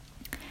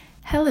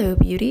Hello,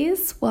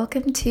 beauties.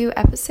 Welcome to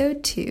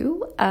episode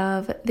 2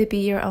 of the Be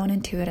Your Own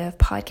Intuitive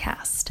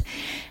podcast.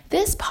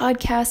 This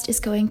podcast is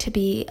going to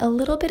be a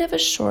little bit of a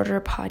shorter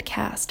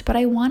podcast, but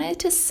I wanted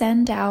to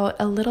send out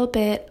a little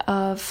bit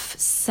of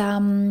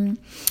some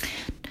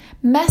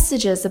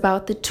messages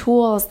about the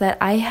tools that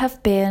I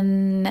have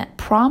been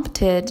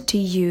prompted to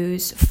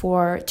use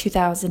for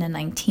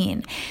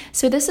 2019.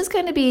 So this is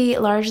going to be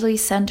largely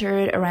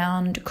centered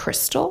around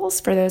crystals.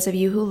 For those of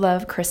you who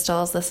love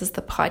crystals, this is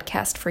the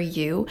podcast for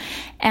you.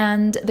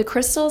 And the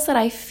crystals that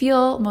I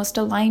feel most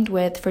aligned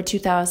with for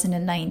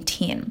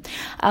 2019.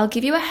 I'll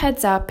give you a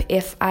heads up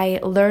if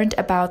I learned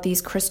about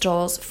these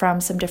crystals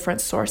from some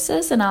different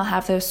sources, and I'll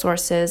have those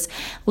sources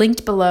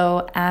linked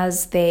below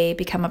as they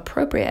become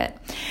appropriate.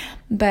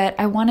 But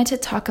I wanted to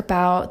talk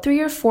about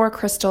 3 or 4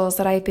 crystals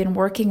that I've been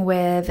working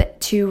with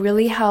to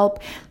really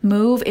help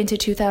move into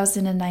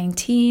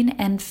 2019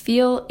 and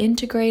feel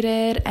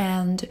integrated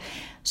and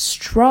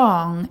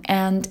strong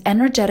and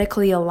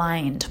energetically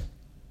aligned.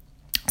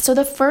 So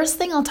the first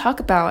thing I'll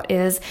talk about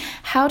is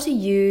how to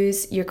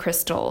use your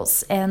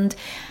crystals. And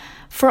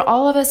for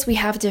all of us, we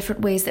have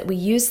different ways that we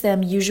use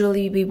them.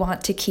 Usually we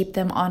want to keep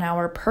them on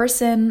our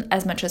person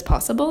as much as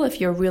possible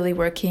if you're really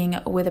working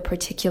with a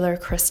particular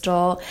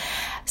crystal.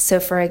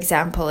 So for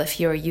example, if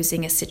you're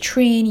using a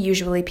citrine,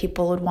 usually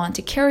people would want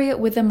to carry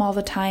it with them all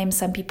the time.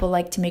 Some people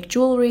like to make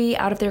jewelry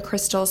out of their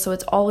crystal, so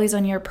it's always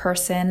on your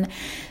person.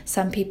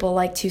 Some people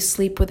like to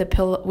sleep with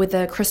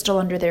a crystal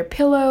under their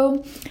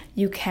pillow.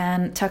 You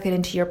can tuck it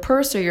into your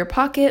purse or your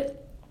pocket.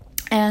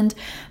 And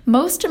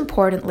most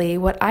importantly,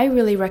 what I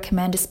really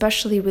recommend,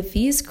 especially with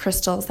these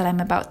crystals that I'm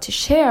about to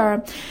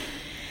share,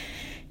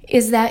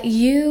 is that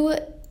you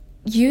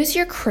use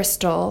your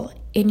crystal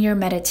in your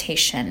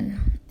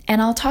meditation.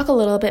 And I'll talk a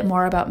little bit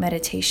more about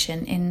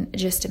meditation in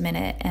just a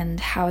minute and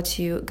how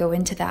to go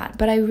into that.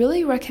 But I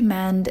really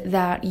recommend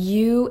that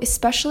you,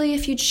 especially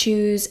if you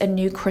choose a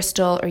new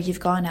crystal or you've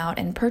gone out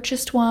and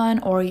purchased one,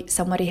 or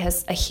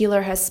a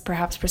healer has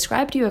perhaps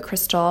prescribed you a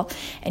crystal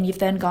and you've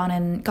then gone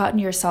and gotten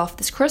yourself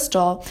this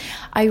crystal,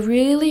 I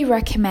really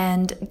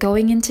recommend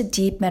going into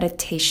deep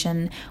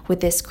meditation with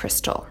this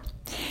crystal.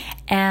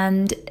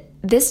 And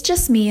this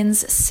just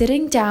means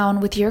sitting down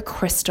with your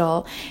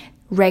crystal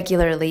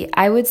regularly.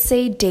 I would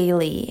say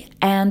daily.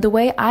 And the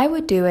way I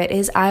would do it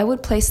is I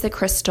would place the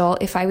crystal,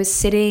 if I was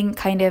sitting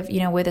kind of,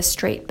 with a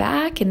straight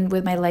back and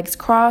with my legs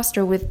crossed,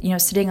 or with,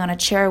 sitting on a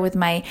chair with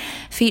my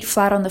feet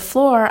flat on the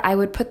floor, I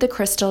would put the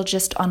crystal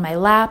just on my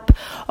lap,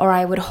 or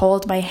I would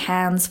hold my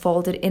hands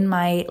folded in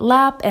my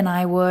lap and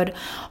I would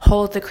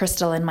hold the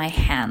crystal in my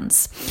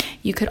hands.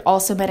 You could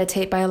also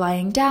meditate by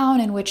lying down,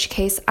 in which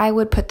case I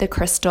would put the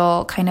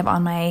crystal kind of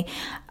on my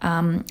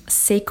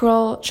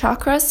sacral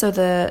chakra, so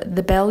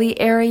the belly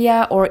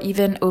area, or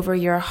even over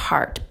your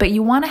heart. But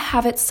you want to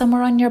have it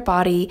somewhere on your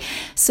body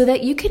so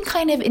that you can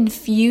kind of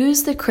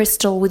infuse the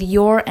crystal with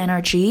your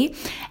energy.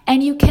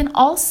 And you can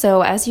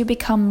also, as you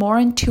become more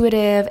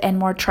intuitive and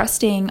more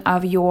trusting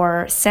of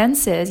your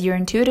senses, your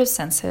intuitive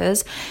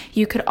senses,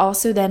 you could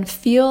also then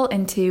feel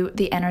into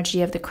the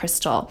energy of the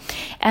crystal.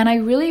 And I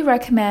really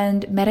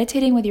recommend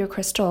meditating with your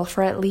crystal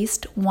for at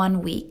least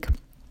 1 week.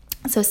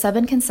 So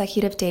 7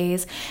 consecutive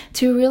days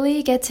to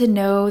really get to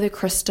know the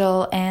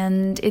crystal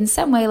and in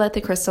some way let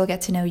the crystal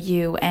get to know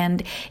you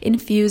and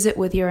infuse it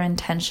with your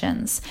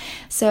intentions.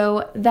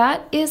 So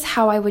that is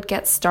how I would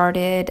get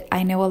started.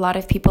 I know a lot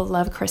of people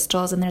love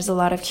crystals and there's a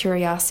lot of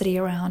curiosity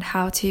around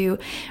how to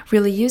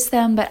really use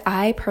them, but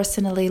I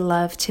personally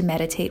love to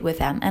meditate with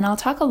them. And I'll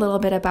talk a little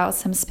bit about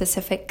some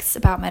specifics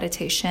about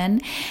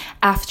meditation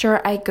after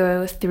I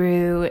go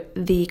through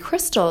the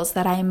crystals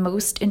that I'm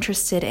most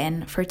interested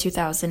in for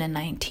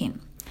 2019.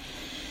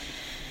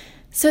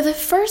 So the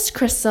first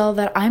crystal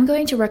that I'm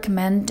going to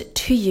recommend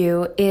to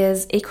you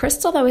is a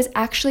crystal that was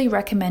actually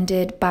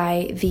recommended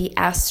by the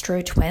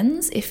Astro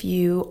Twins. If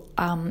you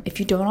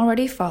don't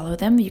already follow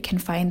them, you can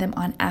find them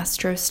on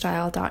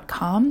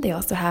astrostyle.com. They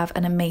also have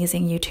an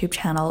amazing YouTube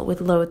channel with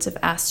loads of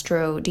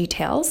astro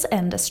details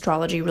and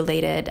astrology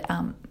related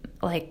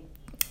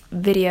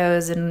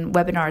videos and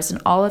webinars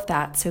and all of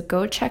that. So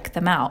go check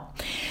them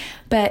out.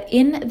 But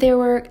in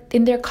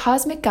their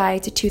Cosmic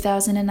Guide to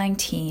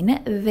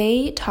 2019,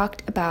 they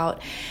talked about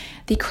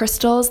the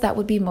crystals that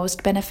would be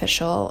most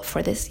beneficial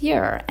for this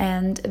year.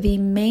 And the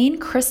main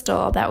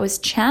crystal that was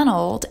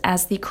channeled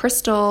as the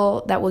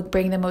crystal that would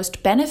bring the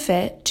most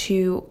benefit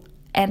to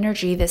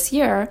energy this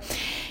year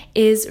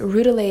is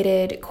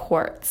rutilated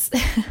quartz,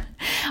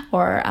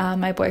 or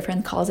my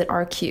boyfriend calls it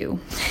RQ.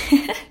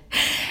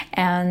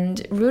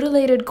 And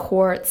rutilated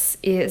quartz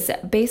is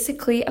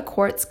basically a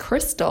quartz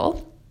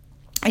crystal.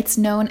 It's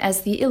known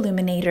as the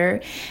Illuminator,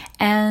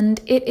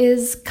 and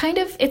it's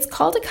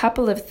called a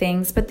couple of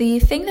things, but the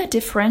thing that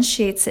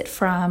differentiates it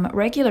from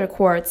regular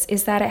quartz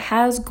is that it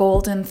has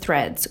golden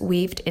threads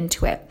weaved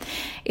into it.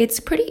 It's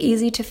pretty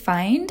easy to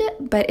find,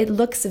 but it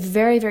looks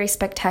very, very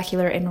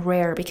spectacular and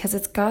rare because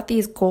it's got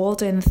these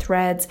golden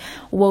threads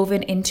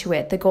woven into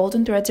it. The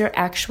golden threads are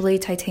actually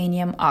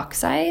titanium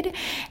oxide,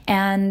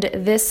 and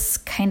this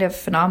kind of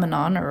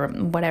phenomenon, or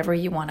whatever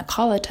you want to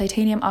call it,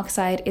 titanium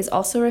oxide, is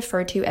also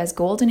referred to as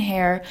golden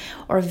hair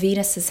or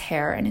Venus's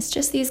hair. And it's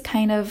just these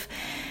kind of,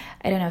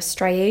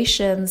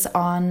 striations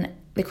on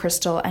the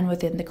crystal and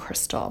within the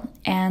crystal.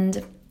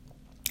 And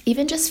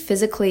even just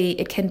physically,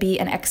 it can be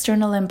an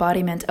external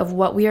embodiment of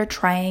what we are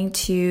trying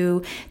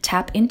to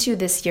tap into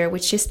this year,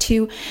 which is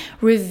to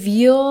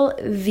reveal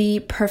the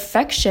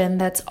perfection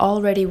that's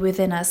already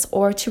within us,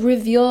 or to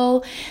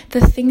reveal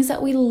the things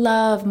that we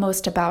love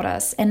most about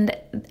us. And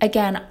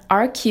again,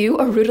 RQ,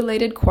 or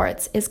rutilated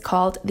quartz, is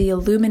called the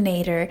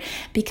illuminator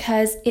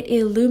because it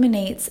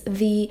illuminates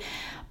the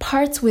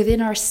parts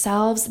within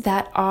ourselves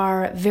that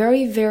are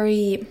very,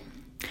 very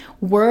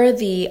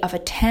worthy of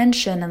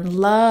attention and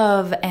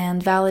love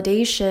and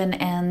validation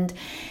and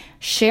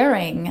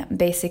sharing,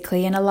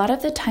 basically. And a lot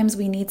of the times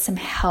we need some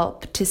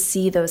help to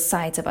see those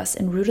sides of us,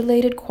 and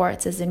rutilated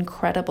quartz is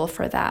incredible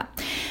for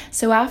that.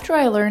 So after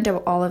I learned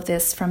all of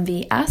this from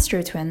the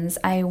Astro Twins,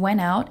 I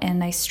went out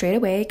and I straight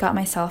away got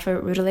myself a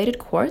rutilated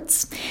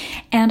quartz,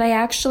 and I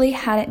actually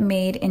had it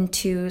made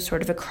into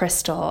sort of a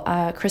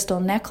crystal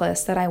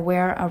necklace that I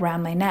wear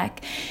around my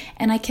neck.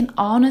 And I can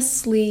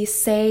honestly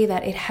say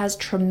that it has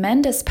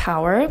tremendous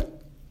power.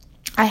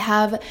 I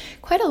have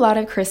quite a lot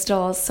of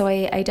crystals, so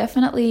I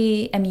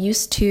definitely am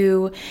used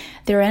to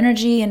their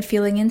energy and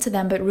feeling into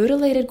them, but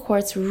rutilated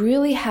quartz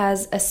really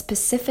has a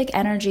specific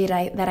energy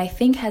that I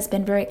think has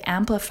been very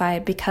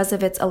amplified because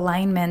of its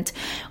alignment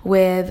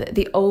with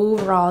the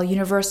overall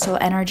universal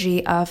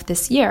energy of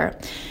this year.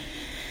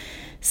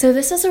 So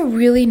this is a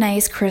really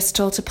nice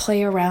crystal to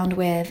play around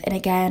with, and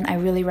again, I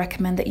really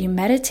recommend that you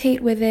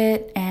meditate with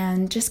it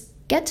and just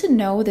get to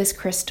know this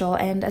crystal,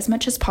 and as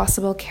much as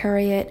possible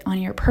carry it on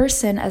your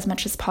person as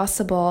much as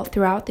possible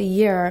throughout the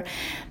year,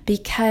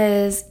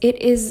 because it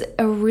is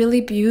a really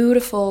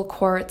beautiful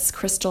quartz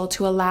crystal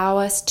to allow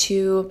us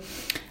to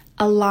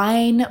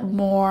align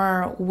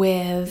more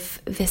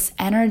with this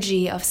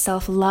energy of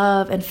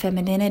self-love and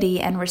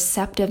femininity and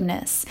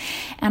receptiveness.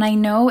 And I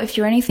know if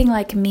you're anything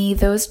like me,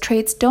 those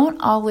traits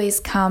don't always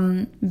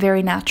come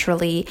very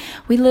naturally.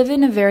 We live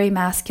in a very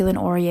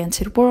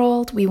masculine-oriented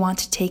world. We want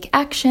to take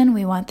action.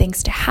 We want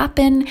things to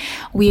happen.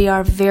 We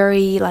are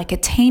very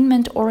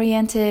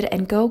attainment-oriented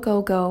and go,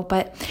 go, go.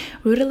 But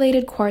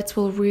rutilated quartz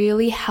will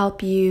really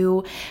help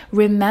you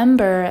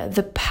remember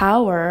the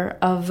power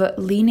of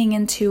leaning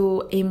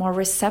into a more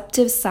receptive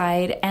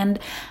side and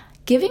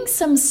giving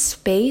some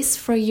space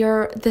for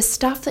the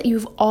stuff that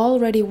you've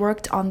already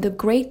worked on, the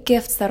great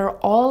gifts that are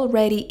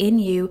already in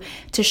you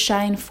to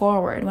shine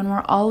forward. When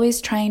we're always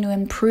trying to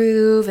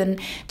improve and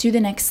do the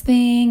next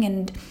thing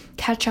and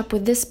catch up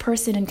with this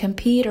person and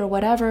compete or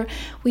whatever,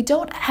 we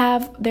don't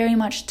have very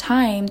much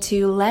time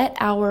to let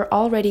our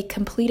already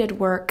completed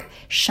work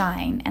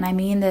shine. And I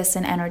mean this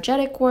in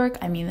energetic work,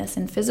 I mean this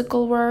in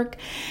physical work.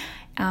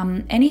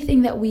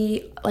 Anything that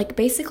we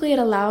basically it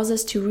allows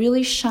us to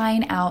really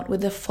shine out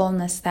with the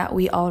fullness that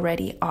we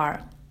already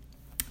are.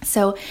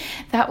 So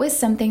that was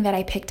something that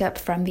I picked up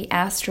from the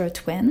Astro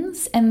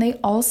Twins, and they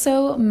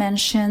also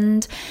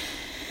mentioned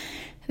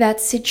that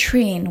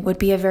citrine would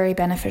be a very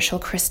beneficial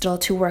crystal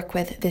to work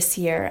with this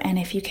year. And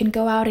if you can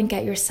go out and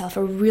get yourself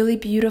a really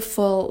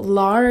beautiful,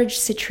 large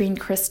citrine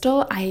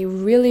crystal, I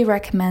really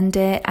recommend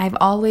it. I've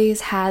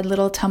always had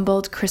little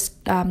tumbled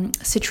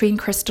citrine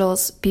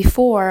crystals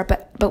before,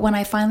 but when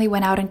I finally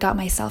went out and got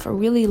myself a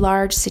really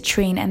large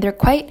citrine, and they're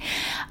quite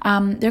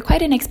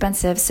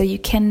inexpensive, so you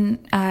can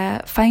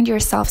find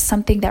yourself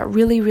something that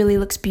really, really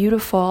looks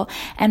beautiful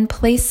and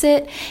place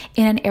it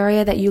in an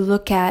area that you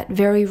look at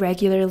very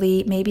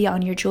regularly, maybe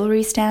on your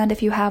jewelry stand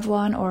if you have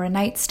one, or a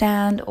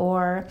nightstand,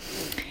 or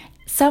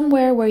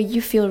somewhere where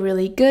you feel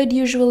really good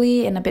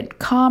usually and a bit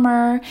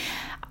calmer.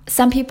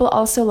 Some people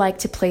also like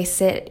to place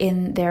it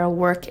in their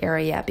work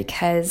area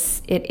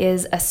because it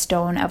is a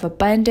stone of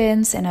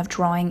abundance and of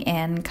drawing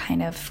in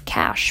kind of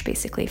cash,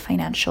 basically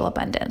financial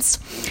abundance.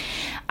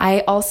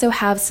 I also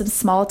have some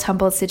small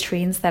tumbled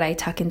citrines that I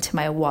tuck into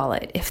my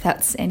wallet if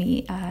that's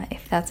any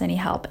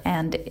help,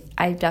 and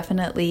I've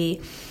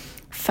definitely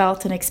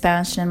felt an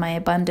expansion in my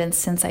abundance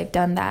since I've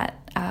done that.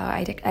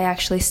 I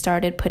actually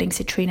started putting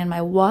citrine in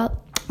my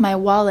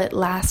wallet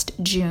last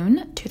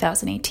June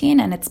 2018,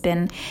 and it's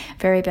been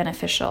very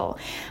beneficial.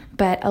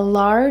 But a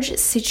large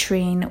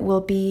citrine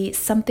will be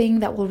something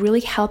that will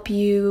really help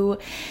you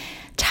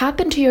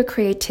tap into your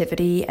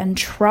creativity and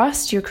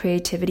trust your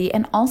creativity,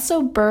 and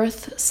also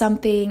birth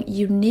something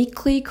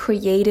uniquely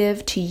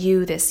creative to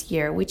you this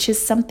year, which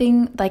is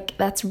something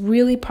that's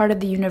really part of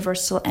the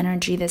universal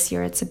energy this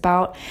year. It's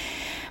about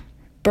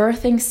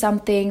birthing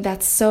something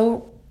that's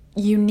so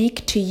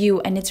unique to you,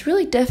 and it's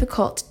really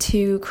difficult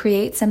to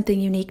create something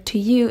unique to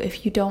you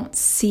if you don't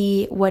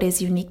see what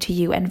is unique to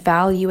you and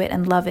value it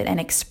and love it and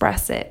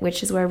express it,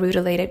 which is where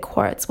rutilated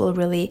quartz will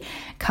really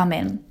come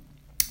in.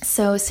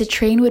 So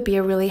citrine would be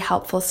a really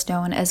helpful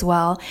stone as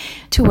well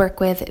to work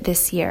with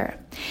this year.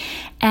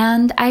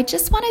 And I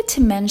just wanted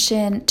to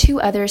mention 2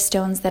 other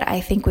stones that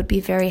I think would be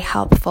very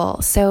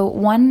helpful. So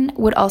one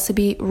would also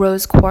be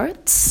rose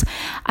quartz.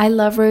 I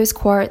love rose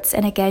quartz.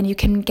 And again, you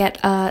can get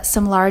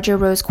some larger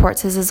rose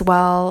quartzes as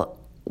well,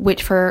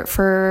 which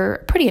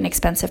for pretty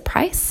inexpensive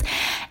price.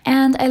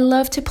 And I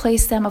love to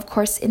place them, of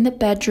course, in the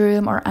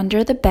bedroom or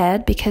under the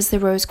bed, because the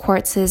rose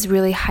quartz is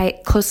really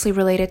closely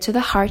related to the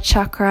heart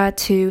chakra,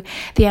 to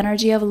the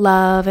energy of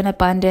love and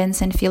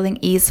abundance and feeling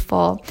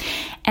easeful.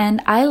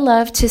 And I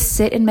love to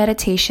sit in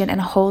meditation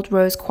and hold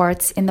rose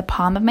quartz in the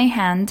palm of my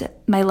hand,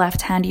 my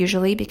left hand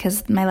usually,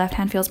 because my left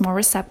hand feels more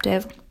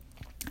receptive.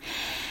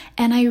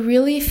 And I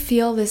really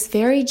feel this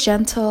very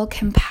gentle,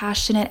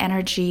 compassionate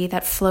energy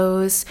that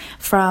flows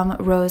from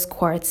rose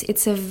quartz.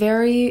 It's a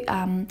very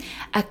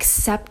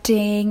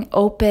accepting,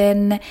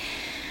 open,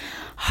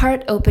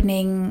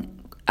 heart-opening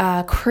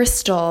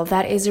crystal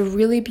that is a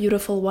really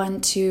beautiful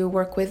one to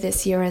work with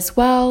this year as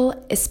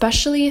well,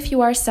 especially if you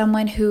are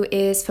someone who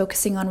is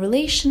focusing on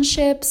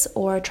relationships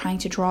or trying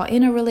to draw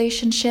in a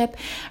relationship.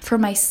 For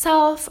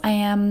myself, I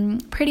am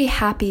pretty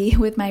happy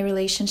with my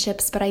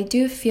relationships, but I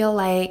do feel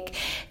like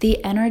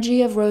the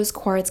energy of rose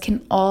quartz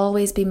can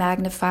always be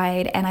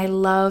magnified, and I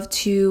love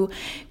to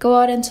go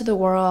out into the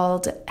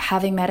world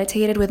having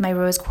meditated with my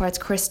rose quartz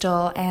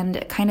crystal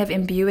and kind of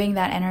imbuing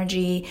that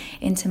energy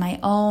into my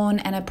own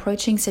and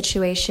approaching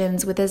situations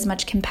with as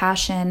much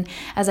compassion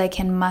as I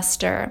can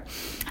muster.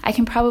 I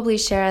can probably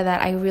share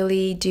that I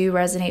really do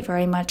resonate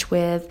very much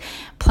with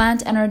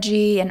plant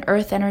energy and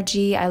earth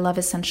energy. I love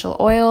essential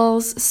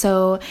oils,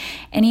 so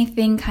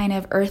anything kind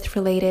of earth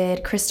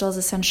related, crystals,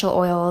 essential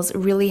oils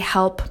really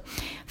help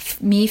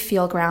me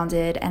feel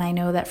grounded. And I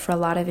know that for a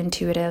lot of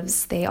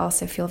intuitives, they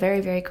also feel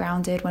very, very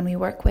grounded when we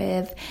work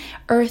with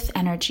earth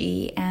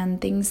energy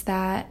and things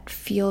that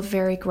feel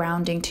very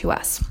grounding to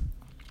us,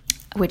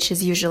 which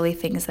is usually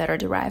things that are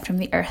derived from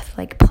the earth,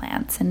 like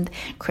plants and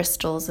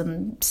crystals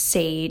and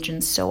sage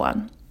and so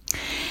on.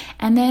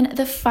 And then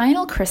the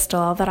final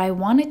crystal that I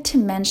wanted to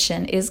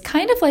mention is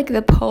kind of like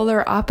the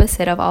polar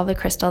opposite of all the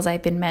crystals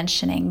I've been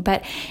mentioning,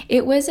 but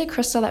it was a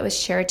crystal that was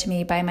shared to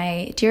me by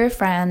my dear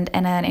friend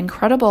and an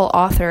incredible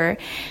author,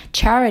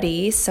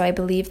 Charity. So I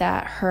believe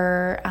that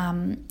her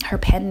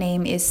pen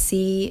name is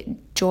C.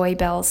 Joy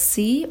Bell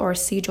C, or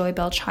C. Joy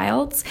Bell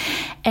Childs,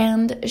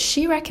 and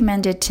she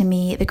recommended to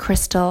me the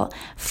crystal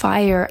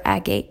fire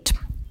agate.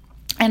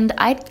 And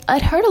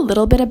I'd heard a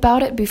little bit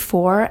about it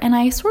before, and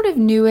I sort of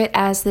knew it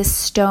as this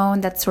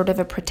stone that's sort of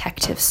a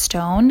protective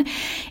stone.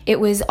 It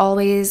was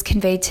always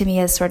conveyed to me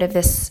as sort of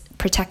this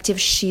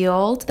protective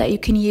shield that you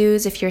can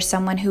use if you're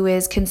someone who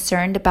is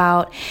concerned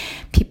about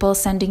people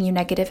sending you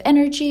negative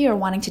energy or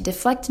wanting to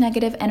deflect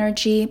negative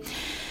energy.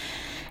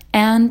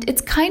 And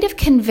it's kind of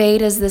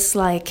conveyed as this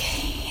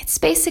it's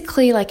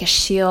basically like a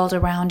shield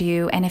around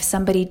you. And if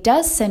somebody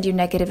does send you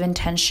negative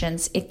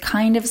intentions, it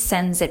kind of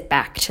sends it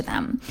back to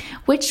them,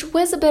 which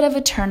was a bit of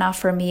a turnoff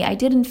for me. I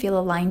didn't feel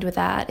aligned with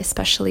that,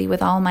 especially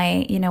with all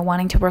my,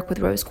 wanting to work with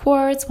rose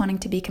quartz, wanting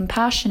to be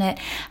compassionate.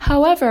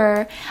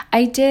 However,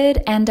 I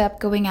did end up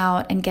going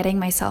out and getting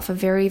myself a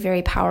very,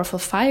 very powerful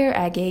fire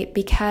agate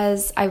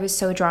because I was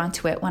so drawn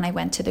to it when I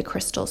went to the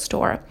crystal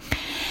store.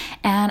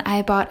 And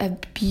I bought a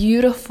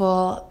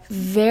beautiful,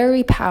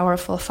 very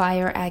powerful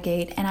fire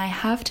agate. And I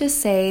have to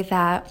say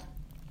that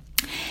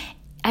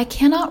I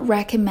cannot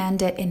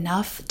recommend it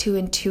enough to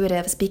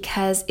intuitives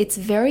because it's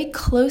very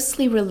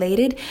closely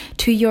related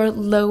to your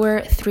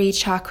lower 3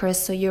 chakras.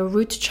 So your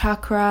root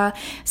chakra,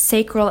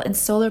 sacral, and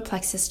solar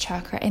plexus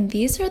chakra. And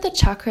these are the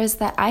chakras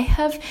that I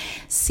have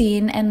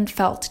seen and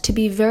felt to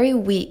be very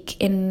weak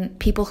in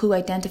people who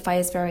identify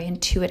as very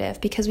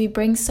intuitive, because we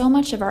bring so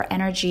much of our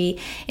energy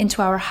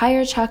into our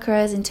higher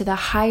chakras, into the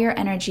higher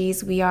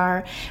energies. We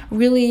are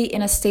really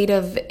in a state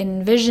of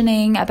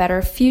envisioning a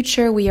better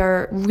future. We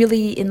are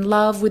really in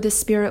love with the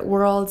spirit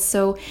world,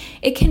 so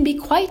it can be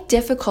quite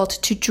difficult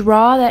to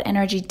draw that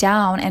energy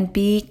down and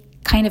be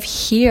kind of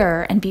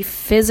here and be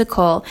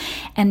physical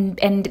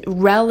and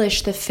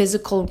relish the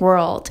physical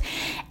world.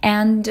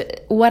 And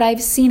what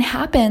I've seen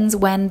happens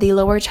when the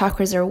lower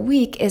chakras are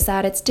weak is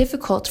that it's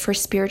difficult for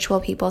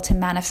spiritual people to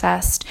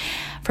manifest,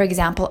 for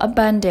example,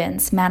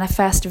 abundance,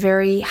 manifest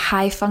very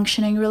high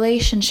functioning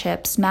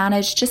relationships,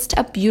 manage just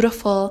a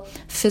beautiful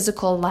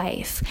physical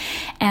life.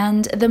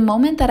 And the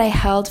moment that I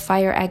held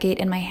fire agate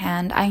in my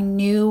hand, I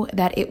knew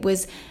that it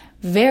was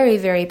very,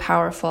 very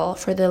powerful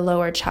for the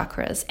lower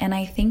chakras. And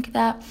I think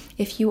that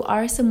if you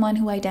are someone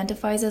who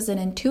identifies as an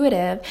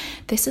intuitive,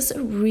 this is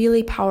a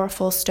really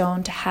powerful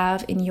stone to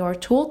have in your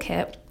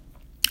toolkit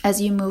as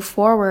you move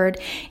forward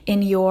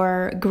in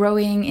your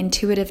growing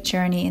intuitive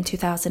journey in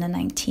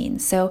 2019.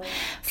 So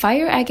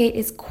fire agate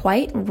is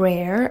quite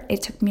rare.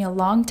 It took me a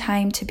long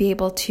time to be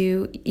able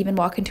to even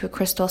walk into a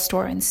crystal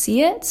store and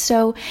see it.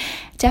 So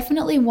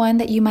definitely one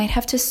that you might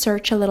have to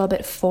search a little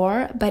bit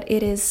for, but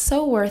it is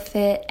so worth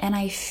it. And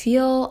I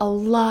feel a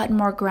lot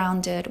more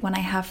grounded when I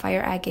have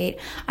fire agate.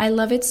 I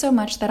love it so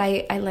much that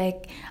I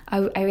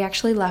I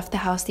actually left the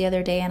house the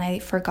other day and I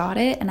forgot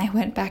it, and I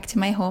went back to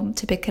my home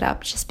to pick it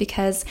up just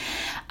because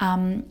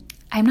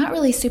I'm not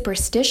really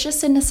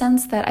superstitious in the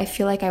sense that I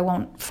feel like I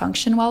won't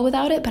function well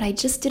without it, but I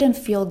just didn't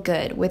feel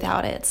good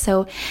without it.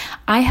 So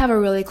I have a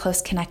really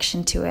close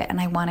connection to it, and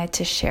I wanted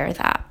to share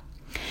that.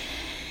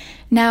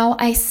 Now,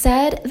 I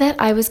said that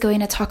I was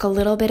going to talk a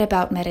little bit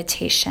about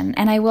meditation,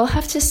 and I will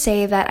have to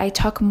say that I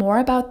talk more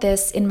about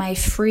this in my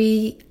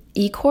free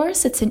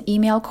e-course. It's an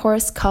email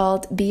course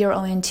called Be Your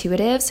Own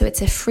Intuitive. So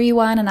it's a free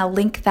one, and I'll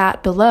link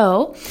that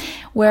below,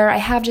 where I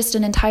have just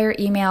an entire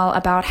email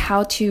about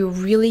how to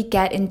really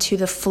get into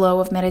the flow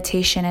of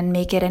meditation and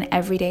make it an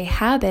everyday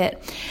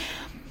habit.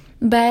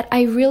 But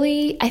I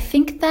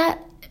think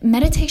that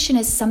meditation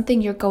is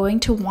something you're going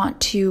to want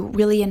to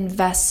really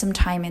invest some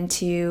time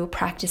into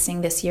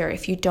practicing this year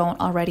if you don't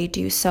already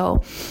do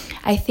so.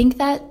 I think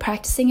that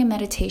practicing a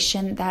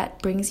meditation that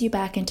brings you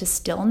back into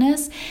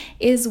stillness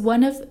is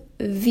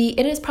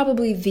it is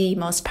probably the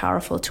most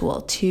powerful tool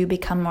to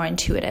become more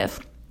intuitive.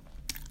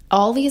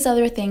 All these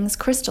other things,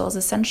 crystals,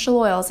 essential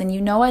oils,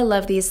 and I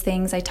love these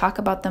things. I talk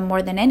about them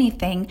more than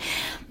anything,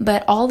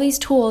 but all these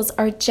tools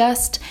are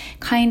just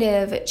kind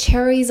of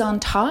cherries on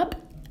top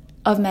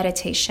of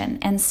meditation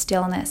and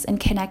stillness and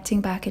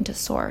connecting back into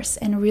source.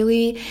 And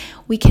really,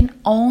 we can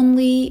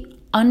only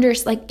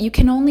you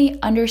can only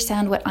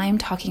understand what I'm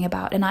talking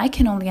about, and I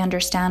can only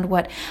understand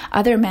what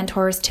other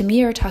mentors to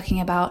me are talking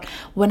about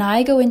when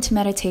I go into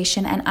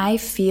meditation and I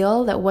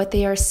feel that what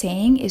they are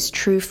saying is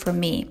true for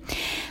me.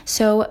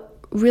 So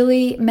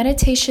really,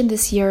 meditation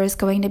this year is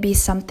going to be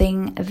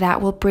something that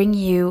will bring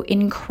you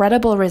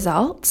incredible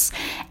results.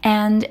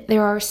 And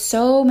there are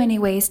so many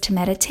ways to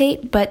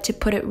meditate, but to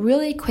put it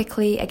really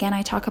quickly, again,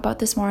 I talk about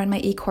this more in my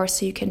e-course,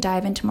 so you can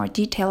dive into more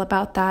detail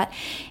about that,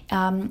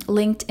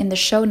 linked in the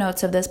show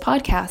notes of this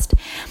podcast.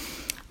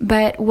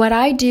 But what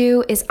I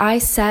do is I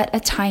set a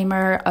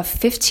timer of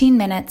 15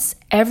 minutes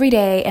every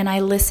day, and I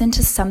listen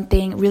to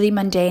something really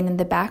mundane in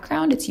the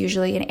background. It's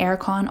usually an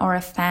aircon or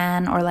a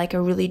fan or like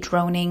a really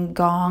droning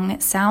gong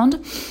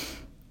sound.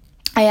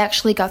 I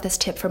actually got this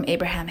tip from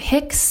Abraham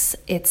Hicks.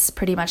 It's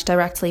pretty much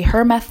directly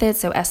her method,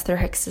 so Esther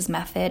Hicks's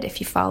method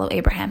if you follow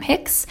Abraham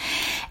Hicks.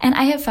 And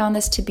I have found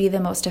this to be the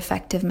most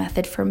effective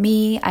method for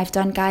me. I've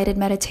done guided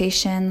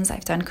meditations,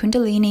 I've done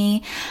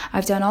Kundalini,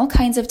 I've done all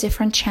kinds of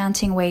different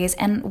chanting ways.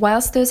 And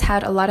whilst those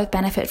had a lot of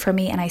benefit for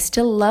me and I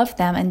still love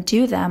them and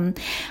do them,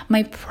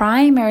 my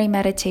primary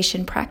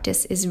meditation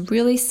practice is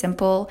really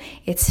simple.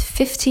 It's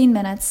 15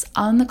 minutes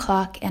on the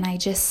clock, and I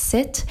just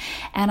sit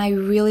and I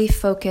really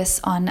focus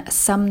on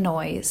some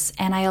noise.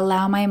 And I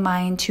allow my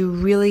mind to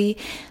really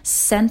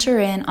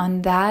center in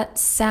on that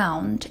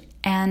sound,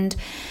 and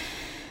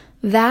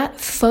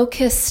that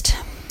focused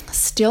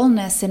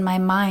stillness in my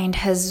mind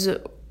has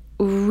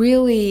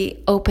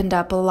really opened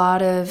up a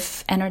lot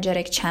of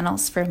energetic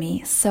channels for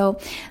me. So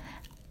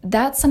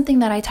that's something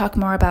that I talk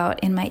more about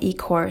in my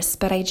e-course,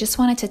 but I just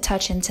wanted to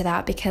touch into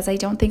that because I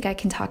don't think I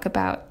can talk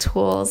about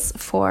tools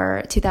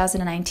for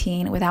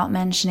 2019 without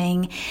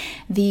mentioning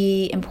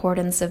the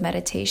importance of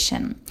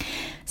meditation.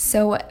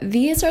 So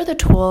these are the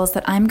tools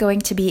that I'm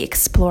going to be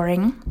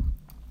exploring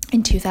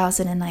in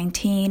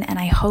 2019, and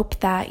I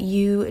hope that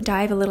you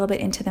dive a little bit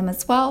into them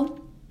as well.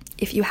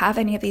 If you have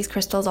any of these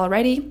crystals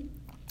already,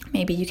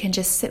 maybe you can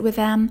just sit with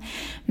them,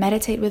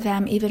 meditate with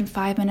them, even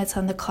 5 minutes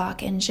on the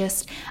clock, and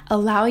just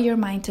allow your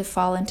mind to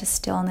fall into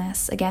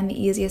stillness. Again,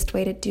 the easiest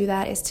way to do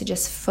that is to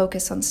just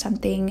focus on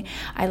something.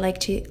 I like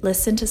to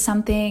listen to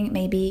something.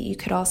 Maybe you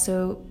could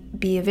also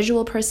be a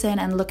visual person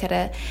and look at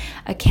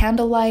a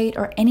candlelight,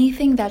 or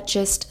anything that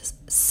just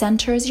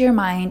centers your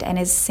mind and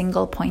is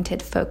single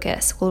pointed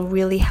focus will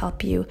really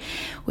help you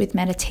with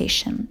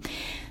meditation.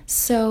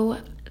 So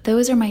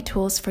those are my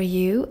tools for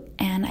you,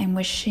 and I'm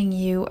wishing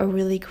you a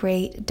really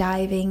great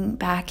diving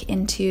back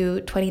into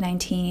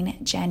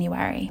 2019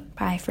 January.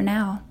 Bye for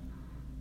now.